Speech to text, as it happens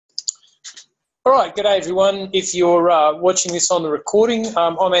All right, g'day everyone. If you're watching this on the recording,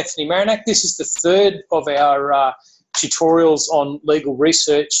 I'm Anthony Marinac. This is the third of our tutorials on legal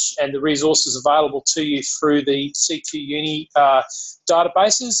research and the resources available to you through the CQUni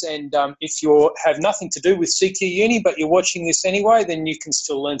databases. And if you have nothing to do with CQUni but you're watching this anyway, then you can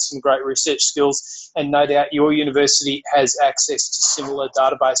still learn some great research skills, and no doubt your university has access to similar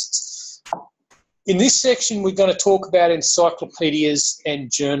databases. In this section, we're going to talk about encyclopedias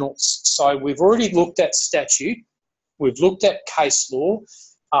and journals. So we've already looked at statute, we've looked at case law.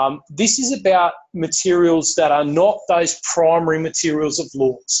 This is about materials that are not those primary materials of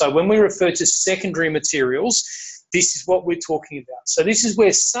law. So when we refer to secondary materials, this is what we're talking about. So this is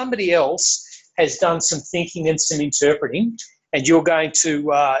where somebody else has done some thinking and some interpreting, and you're going to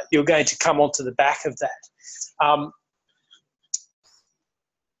come onto the back of that.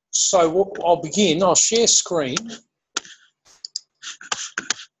 So I'll begin. I'll share screen,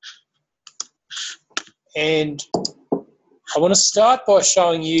 and I want to start by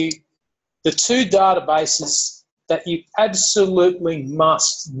showing you the two databases that you absolutely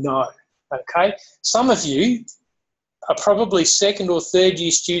must know, okay? Some of you are probably second or third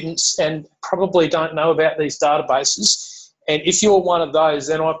year students and probably don't know about these databases. And if you're one of those,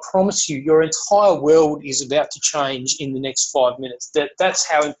 then I promise you your entire world is about to change in the next 5 minutes. That's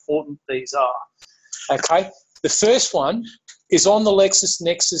how important these are, okay? The first one is on the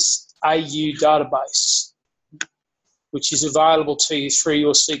LexisNexis AU database, which is available to you through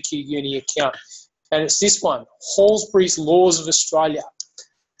your CQUni account. And it's this one, Halsbury's Laws of Australia.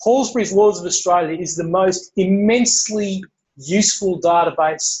 Halsbury's Laws of Australia is the most immensely useful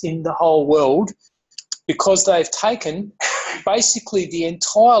database in the whole world, because they've taken basically the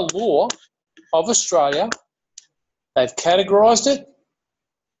entire law of Australia, they've categorised it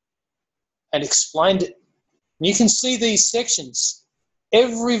and explained it. And you can see these sections.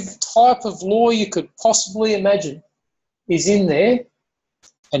 Every type of law you could possibly imagine is in there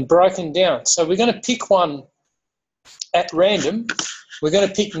and broken down. So we're going to pick one at random. We're going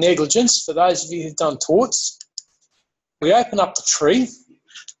to pick negligence for those of you who've done torts. We open up the tree,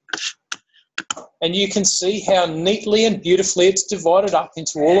 and you can see how neatly and beautifully it's divided up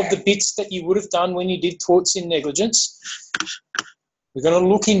into all of the bits that you would have done when you did torts in negligence. We're going to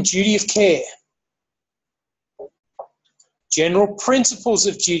look in duty of care. General principles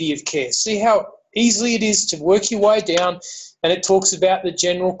of duty of care. See how easily it is to work your way down, and it talks about the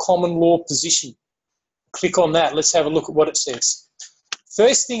general common law position. Click on that. Let's have a look at what it says.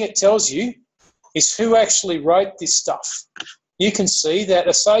 First thing it tells you is who actually wrote this stuff. You can see that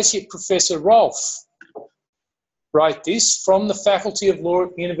Associate Professor Rolfe wrote this from the Faculty of Law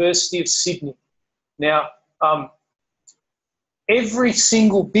at the University of Sydney. Now, every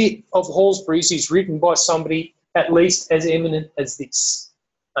single bit of Halsbury's is written by somebody at least as eminent as this.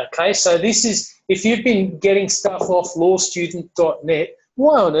 Okay, so this is, if you've been getting stuff off lawstudent.net,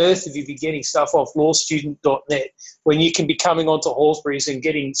 why on earth have you been getting stuff off lawstudent.net when you can be coming onto Halsbury's and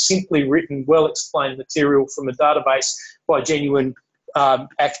getting simply written, well-explained material from a database by genuine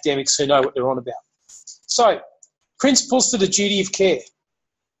academics who know what they're on about? So, principles to the duty of care.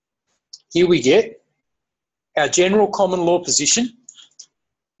 Here we get our general common law position.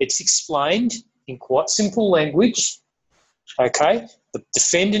 It's explained in quite simple language. Okay, the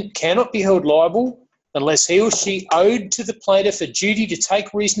defendant cannot be held liable unless he or she owed to the plaintiff a duty to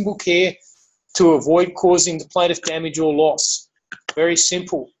take reasonable care to avoid causing the plaintiff damage or loss. Very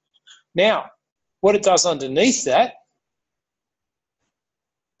simple. Now, what it does underneath that,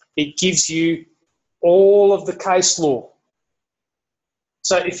 it gives you all of the case law.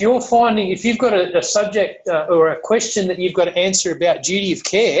 So if you're finding, if you've got a subject or a question that you've got to answer about duty of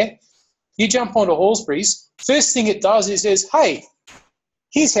care, you jump onto Halsbury's. First thing it does is says, hey,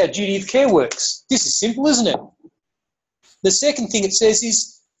 here's how duty of care works. This is simple, isn't it? The second thing it says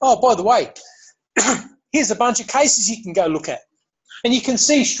is, oh, by the way, here's a bunch of cases you can go look at. And you can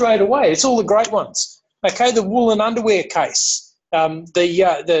see straight away, it's all the great ones. Okay, the wool and underwear case,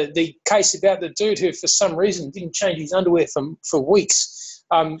 the case about the dude who for some reason didn't change his underwear for weeks.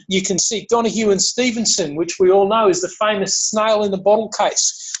 You can see Donoghue and Stevenson, which we all know is the famous snail in the bottle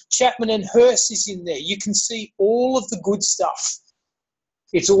case. Chapman and Hurst is in there. You can see all of the good stuff.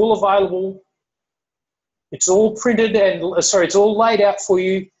 It's all available. It's all printed and, it's all laid out for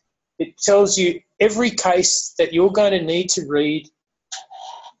you. It tells you every case that you're going to need to read,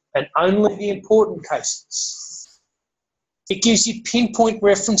 and only the important cases. It gives you pinpoint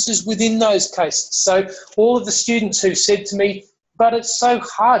references within those cases. So all of the students who said to me, but it's so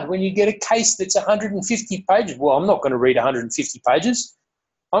hard when you get a case that's 150 pages. Well, I'm not going to read 150 pages.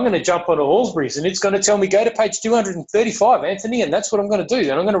 I'm going to jump onto Halsbury's and it's going to tell me go to page 235, Anthony, and that's what I'm going to do.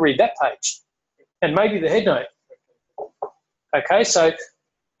 And I'm going to read that page. and maybe the head note. Okay, so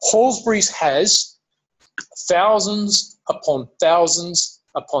Halsbury's has thousands upon thousands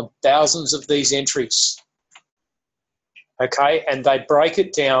upon thousands of these entries. Okay, and they break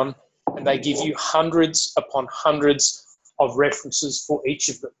it down and they give you hundreds upon hundreds of references for each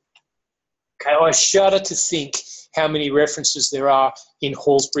of them. Okay, I shudder to think how many references there are in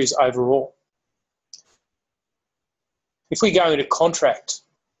Halsbury's overall. If we go into contract,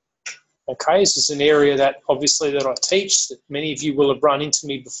 okay, this is an area that obviously that I teach, that many of you will have run into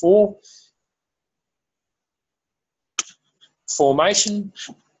me before. Formation.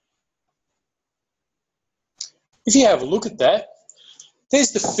 If you have a look at that,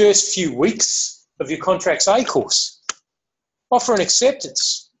 there's the first few weeks of your Contracts A course. Offer and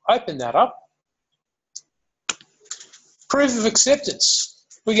acceptance. Open that up. Proof of acceptance.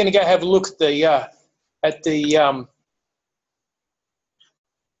 We're going to go have a look at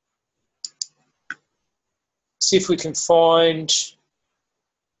see if we can find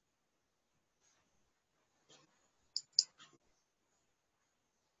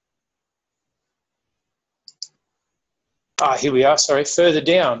here we are, sorry, further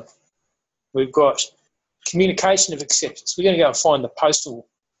down. We've got communication of acceptance. We're going to go and find the postal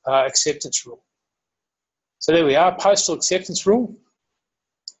acceptance rule. So there we are, postal acceptance rule.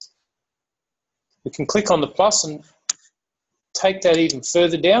 We can click on the plus and take that even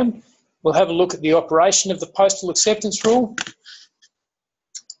further down. We'll have a look at the operation of the postal acceptance rule.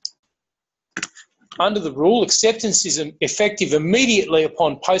 Under the rule, acceptance is effective immediately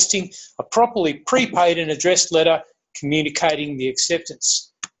upon posting a properly prepaid and addressed letter communicating the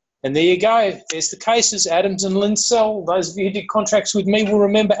acceptance. And there you go. There's the cases, Adams and Linsell. Those of you who did contracts with me will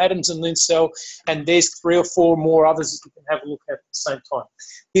remember Adams and Linsell, and there's 3 or 4 more others that you can have a look at the same time.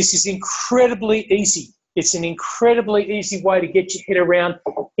 This is incredibly easy. It's an incredibly easy way to get your head around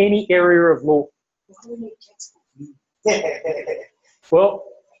any area of law. Why do we need textbooks? Well,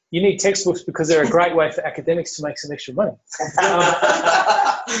 you need textbooks because they're a great way for academics to make some extra money.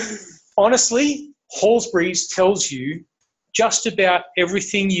 Honestly, Halsbury's tells you just about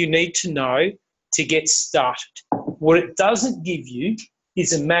everything you need to know to get started. What it doesn't give you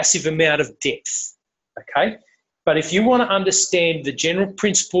is a massive amount of depth, okay? But if you want to understand the general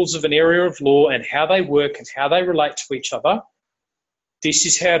principles of an area of law and how they work and how they relate to each other, this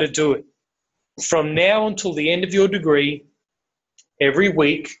is how to do it. From now until the end of your degree, every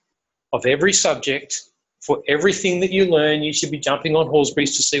week of every subject, for everything that you learn, you should be jumping on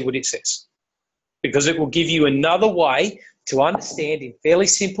Halsbury's to see what it says. Because it will give you another way to understand in fairly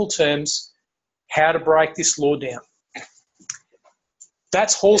simple terms how to break this law down.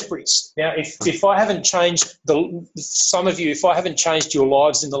 That's Halsbury's. Now, if I haven't changed some of you, if I haven't changed your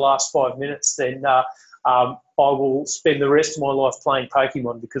lives in the last 5 minutes, then I will spend the rest of my life playing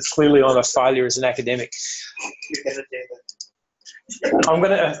Pokemon, because clearly I'm a failure as an academic.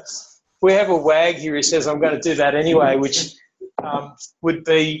 We have a wag here who says I'm going to do that anyway, which would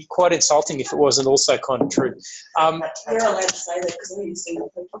be quite insulting if it wasn't also kind of true. You're allowed to say that because we used to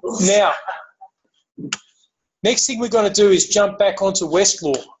people. Now, next thing we're going to do is jump back onto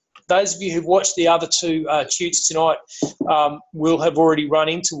Westlaw. Those of you who've watched the other 2 tutes tonight will have already run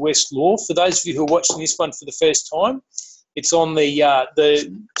into Westlaw. For those of you who are watching this one for the first time, it's on the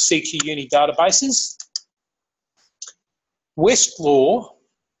CQUni databases. Westlaw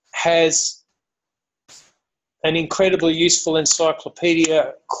has an incredibly useful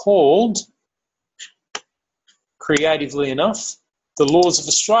encyclopedia called, creatively enough, The Laws of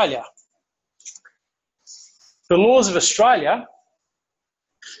Australia. The Laws of Australia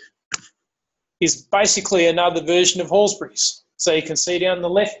is basically another version of Halsbury's. So you can see down the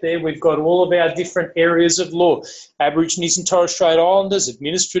left there, we've got all of our different areas of law. Aborigines and Torres Strait Islanders,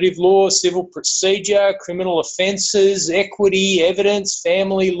 administrative law, civil procedure, criminal offences, equity, evidence,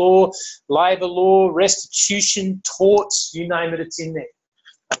 family law, labour law, restitution, torts, you name it, it's in there.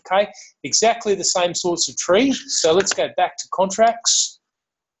 Okay, exactly the same sorts of tree. So let's go back to contracts.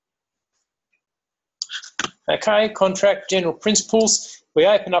 Okay, contract general principles. We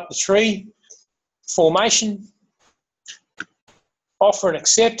open up the tree. Formation. Offer and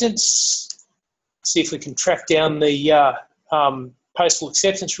acceptance. See if we can track down the postal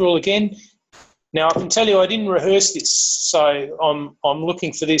acceptance rule again. Now, I can tell you I didn't rehearse this, so I'm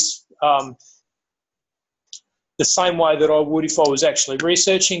looking for this the same way that I would if I was actually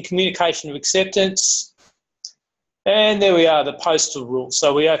researching. Communication of acceptance. And there we are, the postal rule.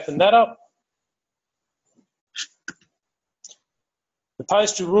 So we open that up. The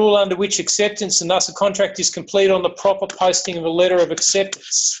postal rule under which acceptance and thus a contract is complete on the proper posting of a letter of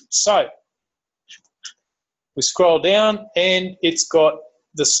acceptance. So we scroll down and it's got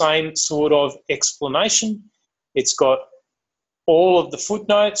the same sort of explanation. It's got all of the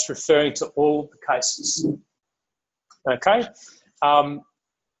footnotes referring to all of the cases. Okay.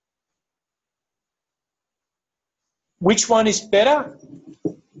 Which one is better?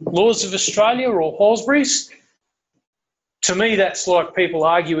 Laws of Australia or Halsbury's? To me, that's like people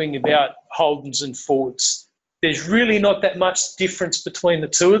arguing about Holdens and Fords. There's really not that much difference between the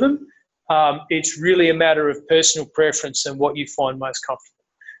two of them. It's really a matter of personal preference and what you find most comfortable.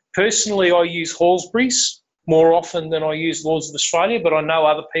 Personally, I use Halsbury's more often than I use Laws of Australia, but I know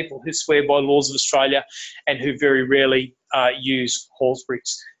other people who swear by Laws of Australia and who very rarely use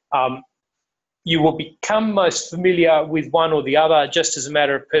Halsbury's. You will become most familiar with one or the other just as a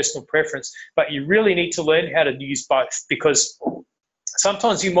matter of personal preference, but you really need to learn how to use both, because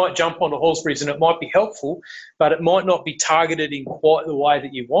sometimes you might jump onto Halsbury's and it might be helpful, but it might not be targeted in quite the way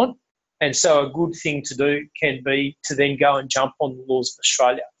that you want. And so a good thing to do can be to then go and jump on the Laws of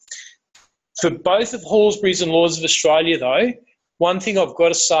Australia. For both of Halsbury's and Laws of Australia, though, one thing I've got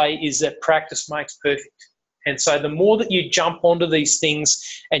to say is that practice makes perfect. And so the more that you jump onto these things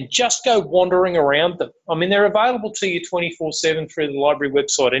and just go wandering around them, I mean, they're available to you 24/7 through the library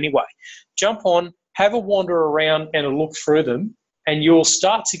website anyway. Jump on, have a wander around and a look through them, and you'll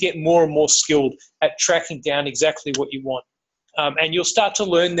start to get more and more skilled at tracking down exactly what you want. And you'll start to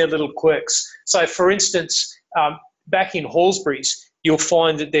learn their little quirks. So, for instance, back in Halsbury's, you'll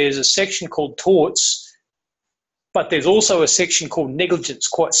find that there's a section called torts, but there's also a section called negligence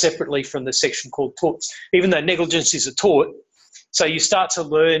quite separately from the section called torts, even though negligence is a tort. So you start to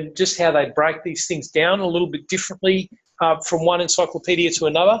learn just how they break these things down a little bit differently from one encyclopedia to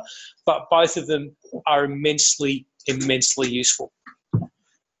another, but both of them are immensely, immensely useful.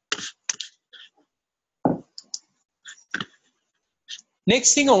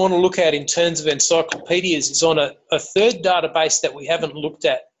 Next thing I want to look at in terms of encyclopedias is on a third database that we haven't looked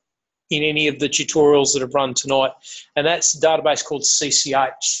at in any of the tutorials that have run tonight, and that's a database called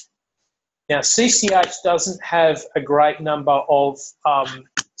CCH. Now, CCH doesn't have a great number of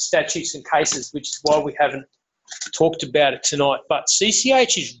statutes and cases, which is why we haven't talked about it tonight, but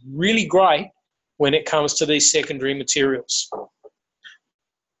CCH is really great when it comes to these secondary materials.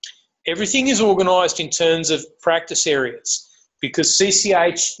 Everything is organised in terms of practice areas because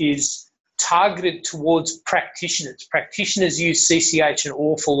CCH is targeted towards practitioners. Practitioners use CCH an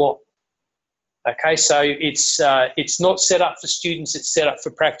awful lot. Okay, so it's not set up for students, it's set up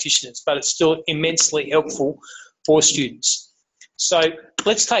for practitioners, but it's still immensely helpful for students. So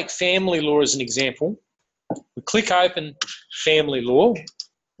let's take family law as an example. We click open family law,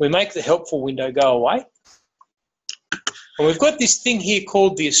 we make the helpful window go away, and we've got this thing here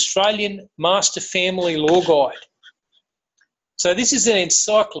called the Australian Master Family Law Guide. So this is an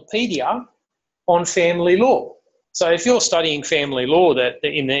encyclopedia on family law. So if you're studying family law that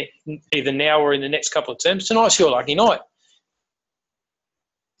either now or in the next couple of terms, tonight's your lucky night.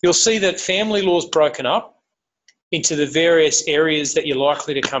 You'll see that family law is broken up into the various areas that you're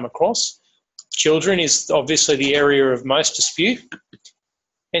likely to come across. Children is obviously the area of most dispute.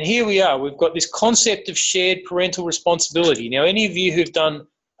 And here we are. We've got this concept of shared parental responsibility. Now, any of you who've done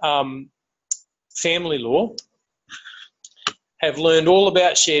family law have learned all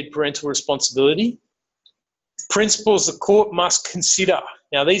about shared parental responsibility. Principles the court must consider.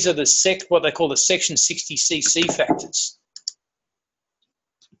 Now, these are what they call the Section 60cc factors.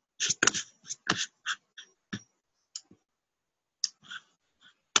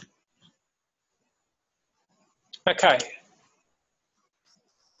 Okay.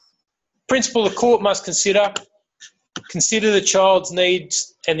 Principle the court must consider the child's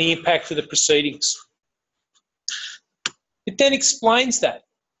needs and the impact of the proceedings. It then explains that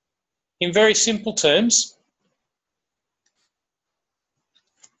in very simple terms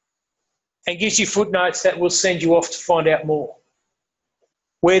and gives you footnotes that will send you off to find out more.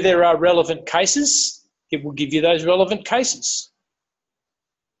 Where there are relevant cases, it will give you those relevant cases.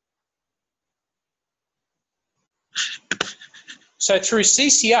 So through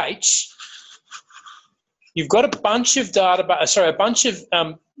CCH, you've got a bunch of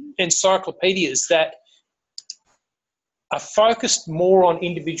encyclopedias that are focused more on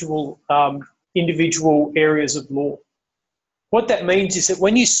individual areas of law. What that means is that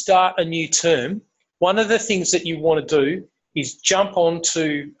when you start a new term, one of the things that you want to do is jump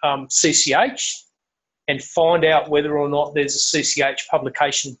onto CCH and find out whether or not there's a CCH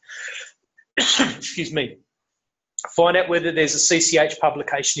publication. Excuse me. Find out whether there's a CCH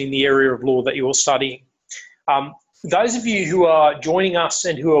publication in the area of law that you're studying. Those of you who are joining us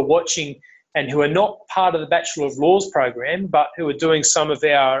and who are watching and who are not part of the Bachelor of Laws program, but who are doing some of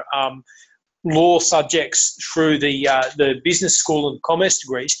our law subjects through the business school and commerce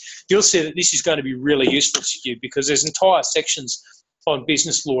degrees, you'll see that this is going to be really useful to you, because there's entire sections on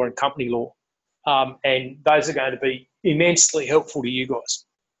business law and company law, and those are going to be immensely helpful to you guys.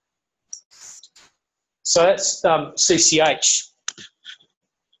 So that's CCH.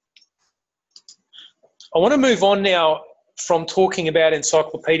 I want to move on now from talking about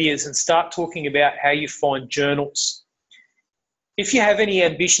encyclopedias and start talking about how you find journals. If you have any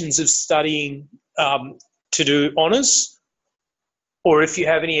ambitions of studying to do honours, or if you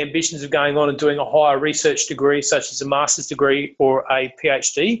have any ambitions of going on and doing a higher research degree, such as a master's degree or a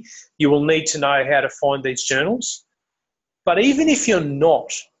PhD, you will need to know how to find these journals. But even if you're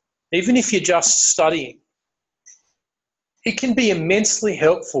not, even if you're just studying, it can be immensely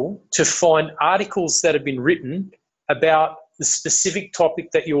helpful to find articles that have been written about the specific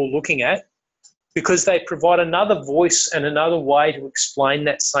topic that you're looking at, because they provide another voice and another way to explain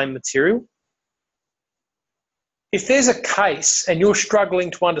that same material. If there's a case and you're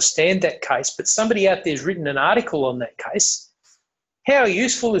struggling to understand that case, but somebody out there has written an article on that case, how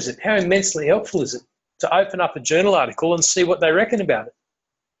useful is it? How immensely helpful is it to open up a journal article and see what they reckon about it?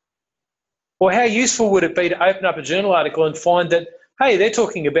 Or how useful would it be to open up a journal article and find that, hey, they're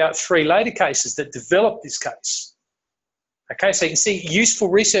talking about 3 later cases that developed this case? Okay, so you can see useful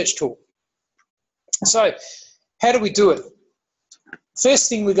research tool. So how do we do it? First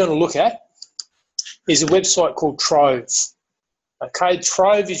thing we're going to look at is a website called Trove. Okay,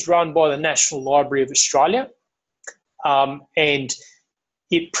 Trove is run by the National Library of Australia, and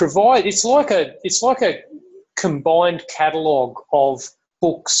it provides, it's like a combined catalogue of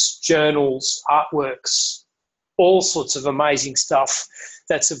books, journals, artworks, all sorts of amazing stuff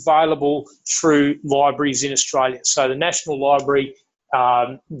that's available through libraries in Australia. So the National Library,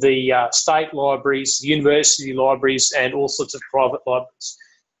 the state libraries, the university libraries, and all sorts of private libraries.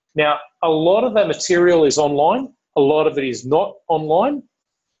 Now, a lot of that material is online. A lot of it is not online.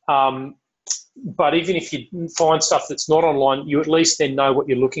 But even if you find stuff that's not online, you at least then know what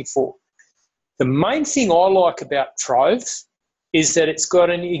you're looking for. The main thing I like about Trove is that it's got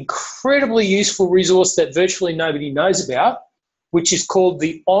an incredibly useful resource that virtually nobody knows about, which is called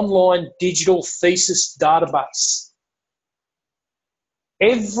the Online Digital Thesis Database.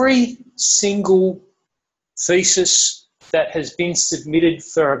 Every single thesis that has been submitted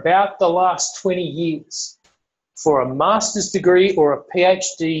for about the last 20 years for a master's degree or a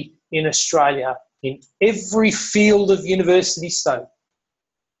PhD in Australia in every field of university study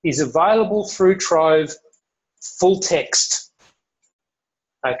is available through Trove, full text.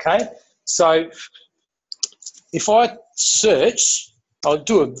 Okay, so if I search, I'll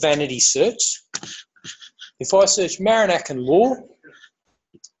do a vanity search. If I search Marinac and law,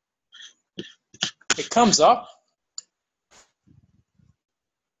 it comes up.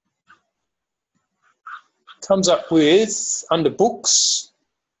 Comes up with, under books,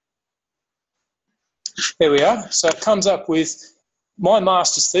 there we are. So it comes up with my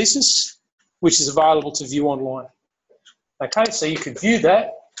master's thesis, which is available to view online. Okay, so you could view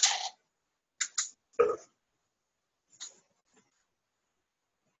that.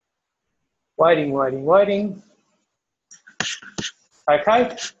 Waiting.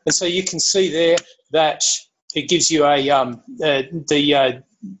 Okay, and so you can see there that it gives you the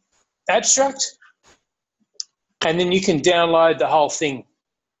abstract, and then you can download the whole thing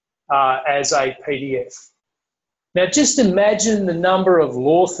as a PDF. Now, just imagine the number of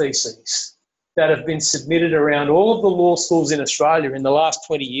law theses that have been submitted around all of the law schools in Australia in the last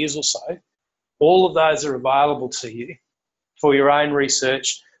 20 years or so. All of those are available to you for your own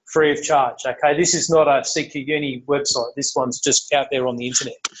research, free of charge. Okay, this is not a CQUni website. This one's just out there on the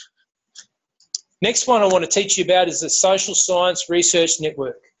internet. Next one I want to teach you about is the Social Science Research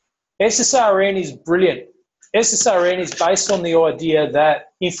Network. SSRN is brilliant. SSRN is based on the idea that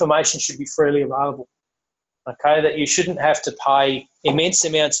information should be freely available. Okay, that you shouldn't have to pay immense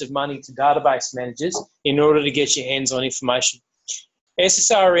amounts of money to database managers in order to get your hands on information.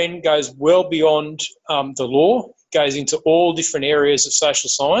 SSRN goes well beyond the law, goes into all different areas of social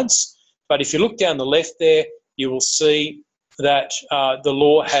science. But if you look down the left there, you will see that the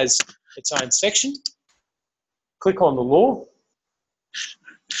law has its own section. Click on the law.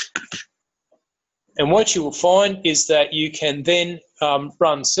 And what you will find is that you can then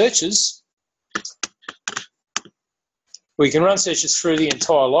run searches. We can run searches through the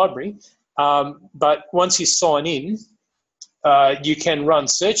entire library, but once you sign in, you can run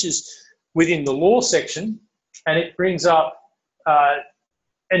searches within the law section, and it brings up an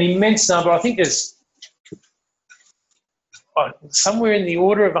immense number. I think there's somewhere in the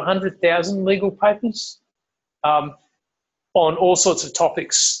order of 100,000 legal papers on all sorts of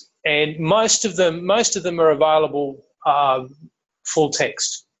topics and most of them are available full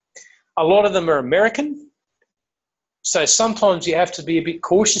text. A lot of them are American, so sometimes you have to be a bit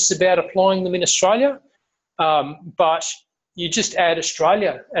cautious about applying them in Australia, but you just add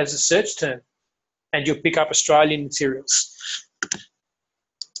Australia as a search term and you'll pick up Australian materials.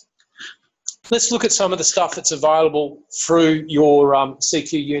 Let's look at some of the stuff that's available through your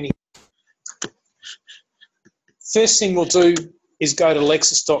CQ Uni. First thing we'll do is go to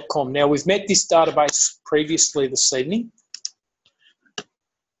lexis.com. Now, we've met this database previously this evening.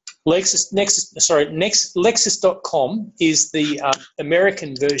 Lexis.com is the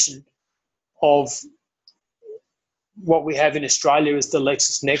American version of what we have in Australia as the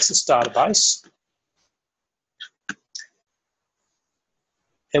LexisNexis database.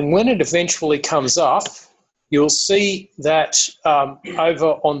 And when it eventually comes up, you'll see that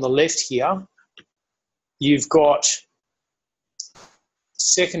over on the left here, you've got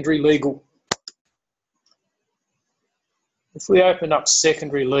secondary legal. If we open up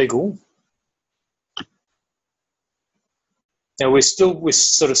secondary legal, now we're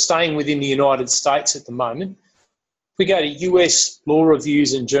sort of staying within the United States at the moment. If we go to US law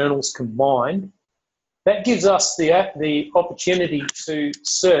reviews and journals combined, that gives us the opportunity to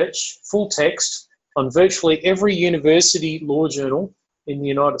search full text on virtually every university law journal in the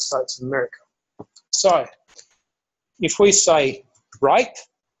United States of America. So, if we say rape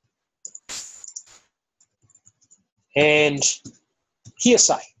and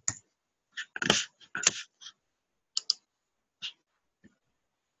hearsay,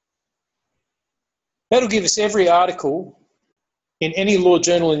 that'll give us every article in any law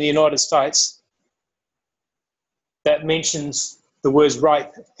journal in the United States that mentions the words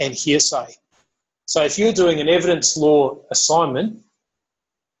rape and hearsay. So if you're doing an evidence law assignment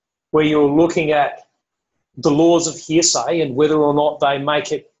where you're looking at the laws of hearsay and whether or not they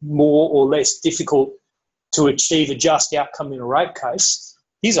make it more or less difficult to achieve a just outcome in a rape case,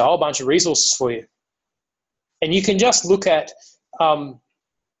 here's a whole bunch of resources for you. And you can just look at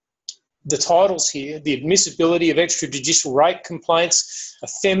the titles here: the admissibility of extrajudicial rape complaints, a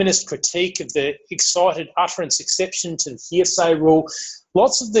feminist critique of the excited utterance exception to the hearsay rule.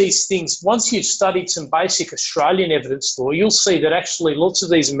 Lots of these things, once you've studied some basic Australian evidence law, you'll see that actually lots of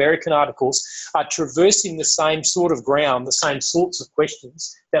these American articles are traversing the same sort of ground, the same sorts of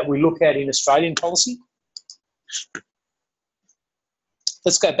questions that we look at in Australian policy.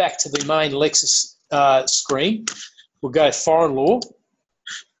 Let's go back to the main Lexis screen. We'll go foreign law,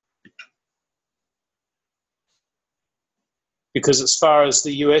 because as far as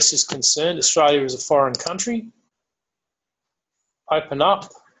the US is concerned, Australia is a foreign country. Open up,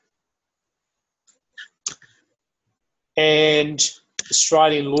 and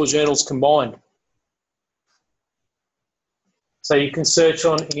Australian law journals combined. So you can search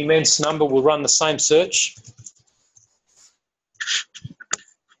on an immense number. We'll run the same search.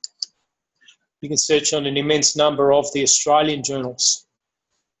 You can search on an immense number of the Australian journals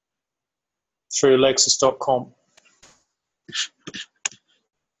through lexis.com.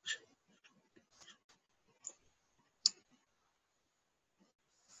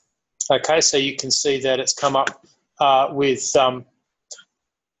 Okay, so you can see that it's come up with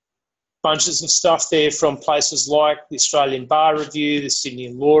bunches of stuff there from places like the Australian Bar Review, the Sydney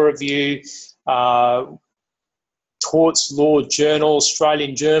Law Review, Torts Law Journal,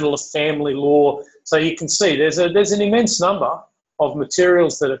 Australian Journal of Family Law. So you can see there's an immense number of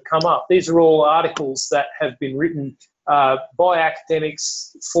materials that have come up. These are all articles that have been written by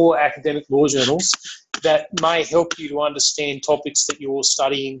academics for academic law journals that may help you to understand topics that you're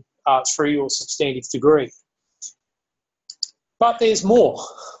studying through your substantive degree. But there's more.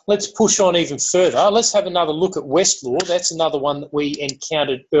 Let's push on even further. Let's have another look at Westlaw. That's another one that we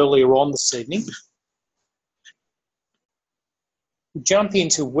encountered earlier on this evening. Jump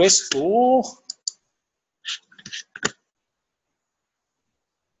into Westlaw.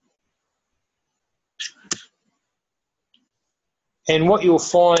 And what you'll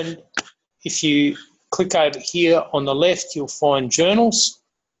find, if you click over here on the left, you'll find journals.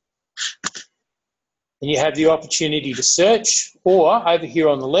 And you have the opportunity to search, or over here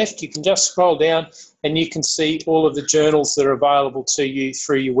on the left, you can just scroll down and you can see all of the journals that are available to you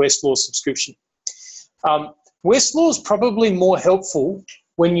through your Westlaw subscription. Westlaw is probably more helpful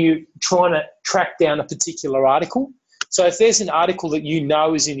when you're trying to track down a particular article. So if there's an article that you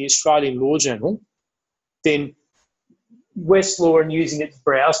know is in the Australian Law Journal, then Westlaw and using its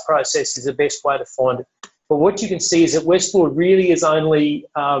browse process is the best way to find it. But what you can see is that Westlaw really is only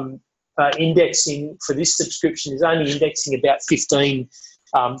indexing, for this subscription, is only indexing about 15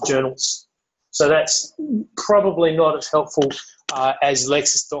 journals. So that's probably not as helpful as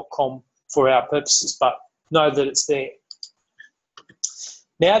lexis.com for our purposes, but know that it's there.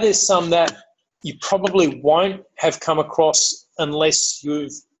 Now there's some that you probably won't have come across unless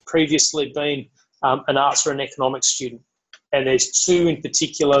you've previously been an arts or an economics student. And there's two in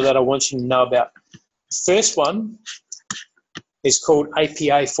particular that I want you to know about. The first one is called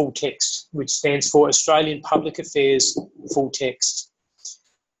APA Full Text, which stands for Australian Public Affairs Full Text.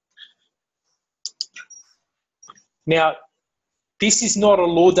 Now, this is not a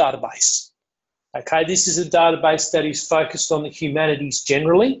law database. Okay, this is a database that is focused on the humanities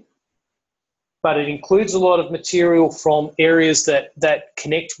generally, but it includes a lot of material from areas that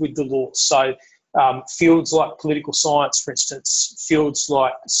connect with the law. So fields like political science, for instance, fields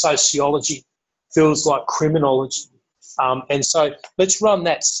like sociology, fields like criminology. And so let's run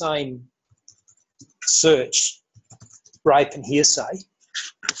that same search, rape and hearsay.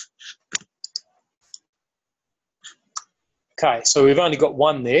 Okay, so we've only got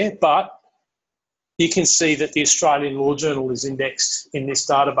one there, but you can see that the Australian Law Journal is indexed in this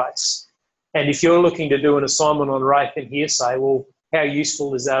database. And if you're looking to do an assignment on rape and hearsay, well, how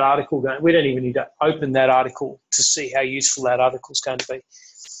useful is that article going? We don't even need to open that article to see how useful that article is going to be.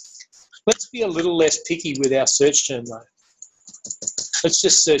 Let's be a little less picky with our search term though. Let's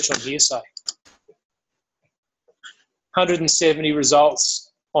just search on hearsay. 170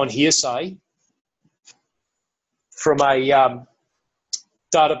 results on hearsay from a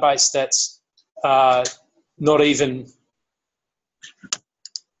database that's not even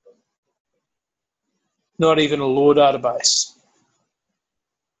a law database.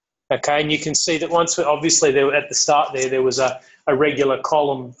 Okay, and you can see that once obviously there at the start there was a regular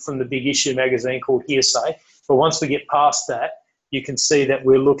column from the big issue magazine called Hearsay, but once we get past that, you can see that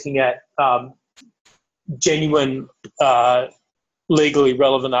we're looking at genuine legally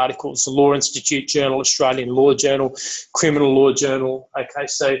relevant articles, the Law Institute Journal, Australian Law Journal, Criminal Law Journal. Okay,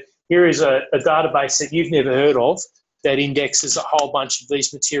 so here is a database that you've never heard of that indexes a whole bunch of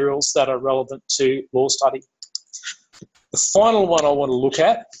these materials that are relevant to law study. The final one I want to look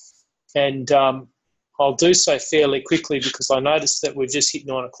at, and I'll do so fairly quickly because I noticed that we've just hit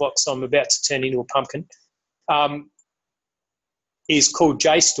 9 o'clock, so I'm about to turn into a pumpkin, is called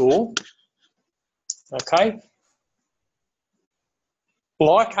JSTOR. Okay.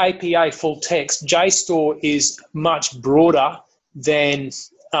 Like APA Full Text, JSTOR is much broader than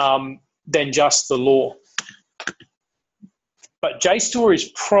just the law. But JSTOR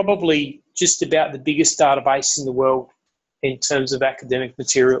is probably just about the biggest database in the world in terms of academic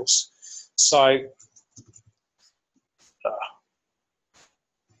materials. So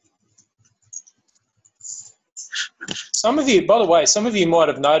some of you, by the way, some of you might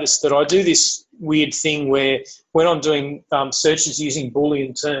have noticed that I do this weird thing where when I'm doing searches using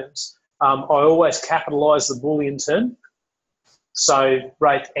Boolean terms, I always capitalise the Boolean term. So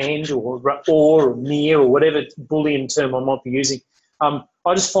rate and or near or whatever Boolean term I might be using. I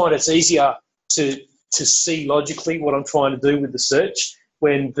just find it's easier to see logically what I'm trying to do with the search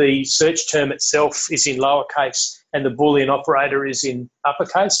when the search term itself is in lowercase and the Boolean operator is in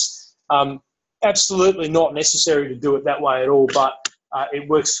uppercase. Absolutely not necessary to do it that way at all, but it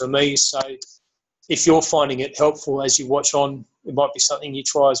works for me. So if you're finding it helpful as you watch on, it might be something you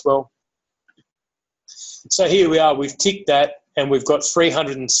try as well. So here we are, we've ticked that and we've got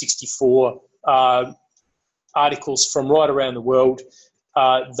 364 articles from right around the world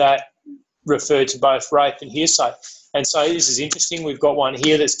that refer to both rape and hearsay. And so this is interesting. We've got one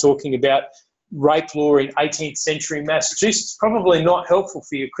here that's talking about rape law in 18th century Massachusetts. Probably not helpful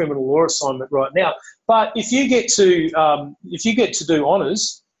for your criminal law assignment right now. But if you get to do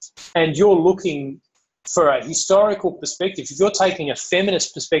honours and you're looking for a historical perspective, if you're taking a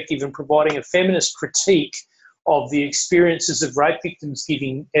feminist perspective and providing a feminist critique of the experiences of rape victims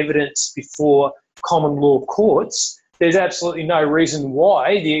giving evidence before common law courts, there's absolutely no reason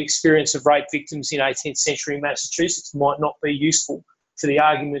why the experience of rape victims in 18th century Massachusetts might not be useful for the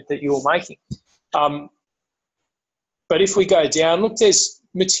argument that you're making. But if we go down, look, there's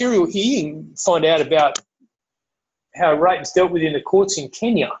material here. You can find out about how rape is dealt with in the courts in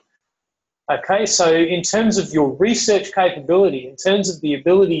Kenya. Okay, so in terms of your research capability, in terms of the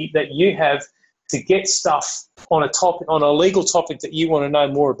ability that you have to get stuff on a topic, on a legal topic that you want to know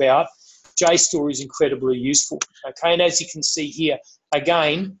more about, JSTOR is incredibly useful. Okay, and as you can see here,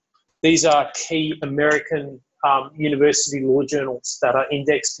 again, these are key American university law journals that are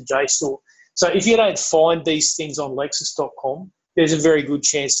indexed to JSTOR. So if you don't find these things on lexis.com, there's a very good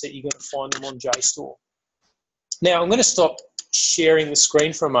chance that you're going to find them on JSTOR. Now, I'm going to stop sharing the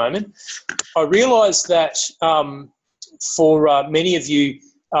screen for a moment. I realise that for many of you,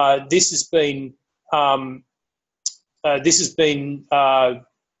 this has been this has been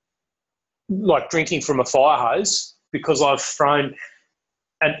like drinking from a fire hose, because I've thrown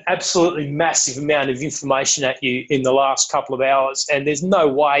an absolutely massive amount of information at you in the last couple of hours, and there's no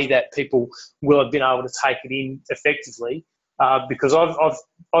way that people will have been able to take it in effectively, because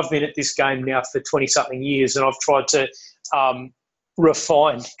I've been at this game now for 20-something years, and I've tried to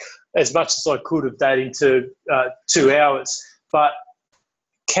refine as much as I could of that into 2 hours. But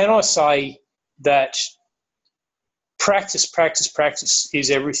can I say that practice is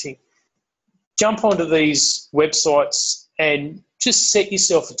everything? Jump onto these websites and just set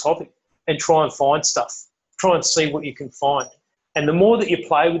yourself a topic and try and find stuff. Try and see what you can find. And the more that you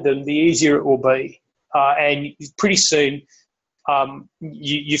play with them, the easier it will be. And pretty soon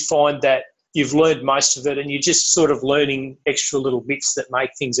you find that you've learned most of it, and you're just sort of learning extra little bits that make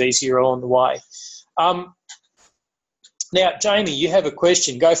things easier along the way. Now, Jamie, you have a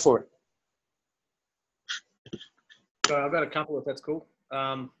question. Go for it. So I've got a couple, if that's cool.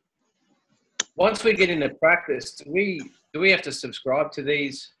 Once we get into practice, do we have to subscribe to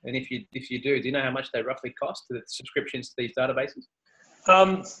these? And if you do you know how much they roughly cost, the subscriptions to these databases?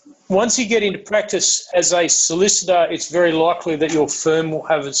 Once you get into practice as a solicitor, it's very likely that your firm will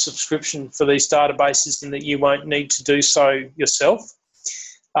have a subscription for these databases and that you won't need to do so yourself.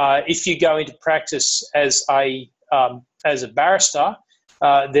 If you go into practice as a barrister,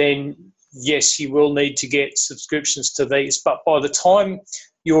 then yes, you will need to get subscriptions to these. But by the time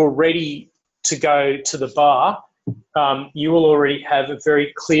you're ready to go to the bar, you will already have a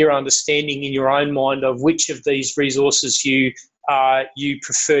very clear understanding in your own mind of which of these resources you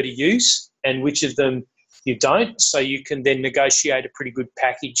prefer to use and which of them you don't. So you can then negotiate a pretty good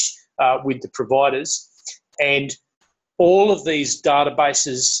package with the providers. And all of these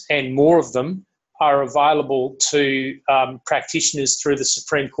databases and more of them are available to practitioners through the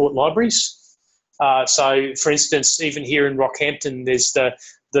Supreme Court libraries. So, for instance, even here in Rockhampton, there's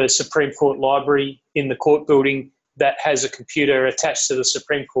the Supreme Court Library in the court building that has a computer attached to the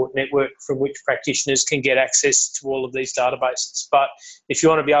Supreme Court network from which practitioners can get access to all of these databases. But if you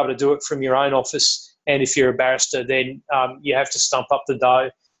want to be able to do it from your own office, and if you're a barrister, then you have to stump up the dough.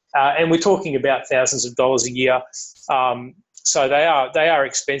 And we're talking about thousands of dollars a year. So they are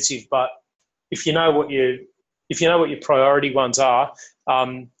expensive, but if you know what your priority ones are,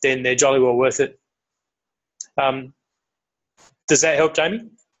 then they're jolly well worth it. Does that help, Jamie?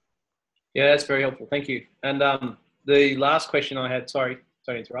 Yeah, that's very helpful. Thank you. And the last question I had, sorry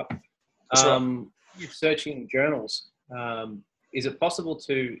to interrupt. You're searching journals. Is it possible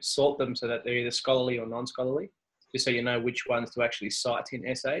to sort them so that they're either scholarly or non-scholarly, just so you know which ones to actually cite in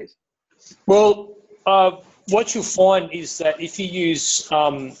essays? Well, what you'll find is that if you use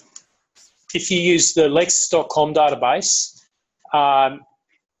the Lexis.com database,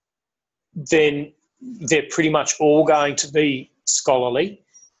 then they're pretty much all going to be scholarly.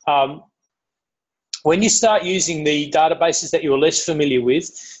 When you start using the databases that you're less familiar with,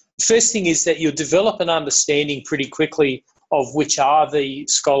 the first thing is that you'll develop an understanding pretty quickly of which are the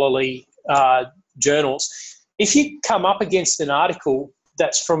scholarly journals. If you come up against an article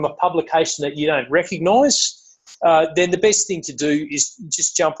that's from a publication that you don't recognise, then the best thing to do is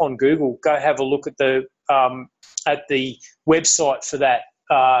just jump on Google, go have a look at the website for that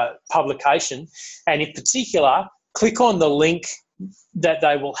publication, and in particular, click on the link that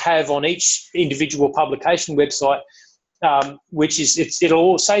they will have on each individual publication website, which is,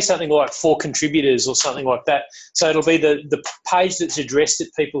 it'll say something like for contributors or something like that. So it'll be the page that's addressed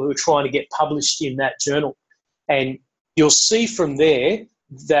at people who are trying to get published in that journal. And you'll see from there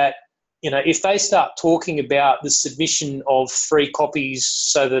that, if they start talking about the submission of free copies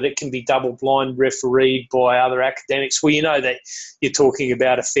so that it can be double-blind refereed by other academics, well, you know that you're talking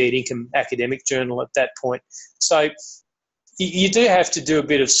about a fair income academic journal at that point. So you do have to do a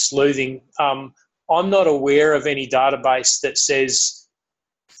bit of sleuthing. I'm not aware of any database that says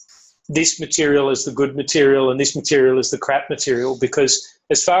this material is the good material and this material is the crap material, because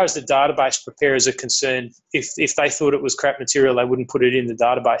as far as the database preparers are concerned, if they thought it was crap material, they wouldn't put it in the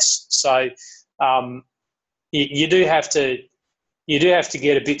database. So you do have to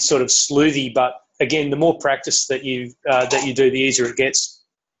get a bit sort of sleuthy, but again, the more practice that you do, the easier it gets.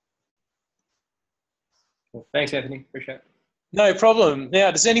 Well, thanks, Anthony. Appreciate it. No problem. Now,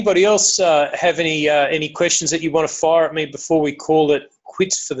 does anybody else have any questions that you want to fire at me before we call it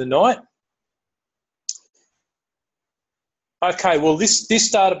quits for the night? Okay. Well, this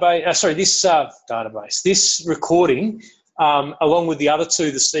recording, along with the other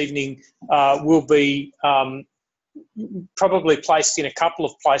two this evening, will be probably placed in a couple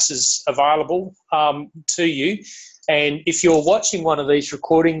of places available to you. And if you're watching one of these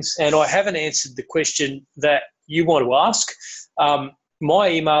recordings and I haven't answered the question that you want to ask. My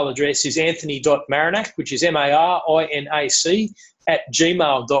email address is anthony.marinac, which is MARINAC,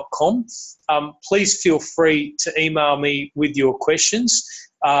 @gmail.com. Please feel free to email me with your questions,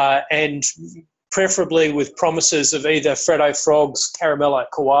 and preferably with promises of either Freddo Frogs, Caramello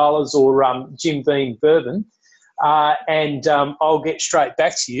Koalas, or Jim Beam Bourbon, and I'll get straight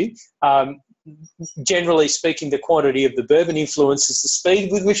back to you. Generally speaking, the quantity of the bourbon influences the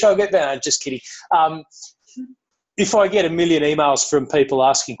speed with which I'll get there. Just kidding. If I get a million emails from people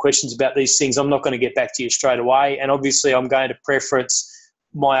asking questions about these things, I'm not going to get back to you straight away. And obviously, I'm going to preference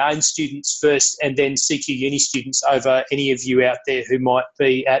my own students first and then CQ Uni students over any of you out there who might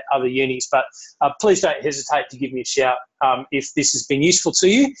be at other unis. But please don't hesitate to give me a shout if this has been useful to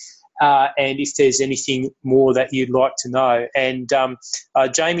you, and if there's anything more that you'd like to know. And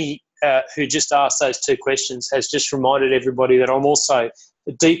Jamie, who just asked those two questions, has just reminded everybody that I'm also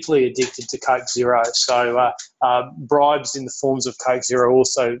deeply addicted to Coke Zero. So bribes in the forms of Coke Zero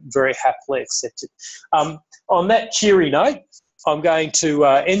also very happily accepted. On that cheery note, I'm going to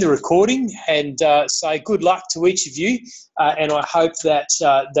end the recording and say good luck to each of you. And I hope that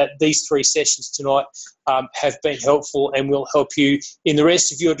that these 3 sessions tonight have been helpful and will help you in the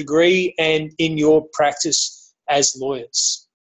rest of your degree and in your practice as lawyers.